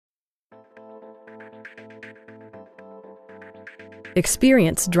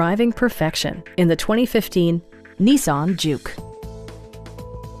Experience driving perfection in the 2015 Nissan Juke.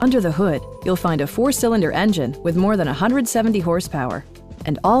 Under the hood, you'll find a 4-cylinder engine with more than 170 horsepower,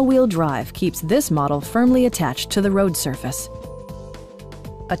 and all-wheel drive keeps this model firmly attached to the road surface.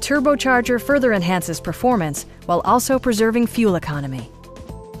 A turbocharger further enhances performance while also preserving fuel economy.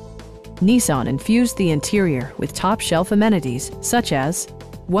 Nissan infused the interior with top-shelf amenities such as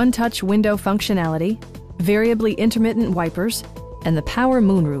one-touch window functionality, variably intermittent wipers, and the power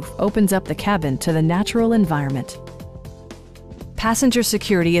moonroof opens up the cabin to the natural environment. Passenger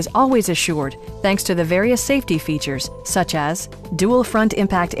security is always assured thanks to the various safety features such as dual front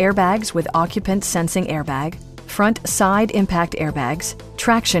impact airbags with occupant sensing airbag, front side impact airbags,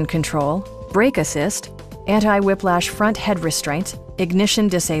 traction control, brake assist, anti-whiplash front head restraints, ignition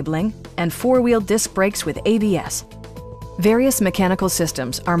disabling, and 4-wheel disc brakes with ABS. Various mechanical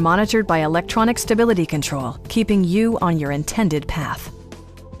systems are monitored by electronic stability control, keeping you on your intended path.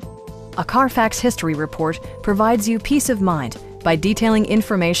 A Carfax history report provides you peace of mind by detailing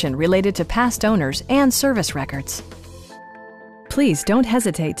information related to past owners and service records. Please don't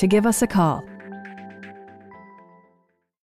hesitate to give us a call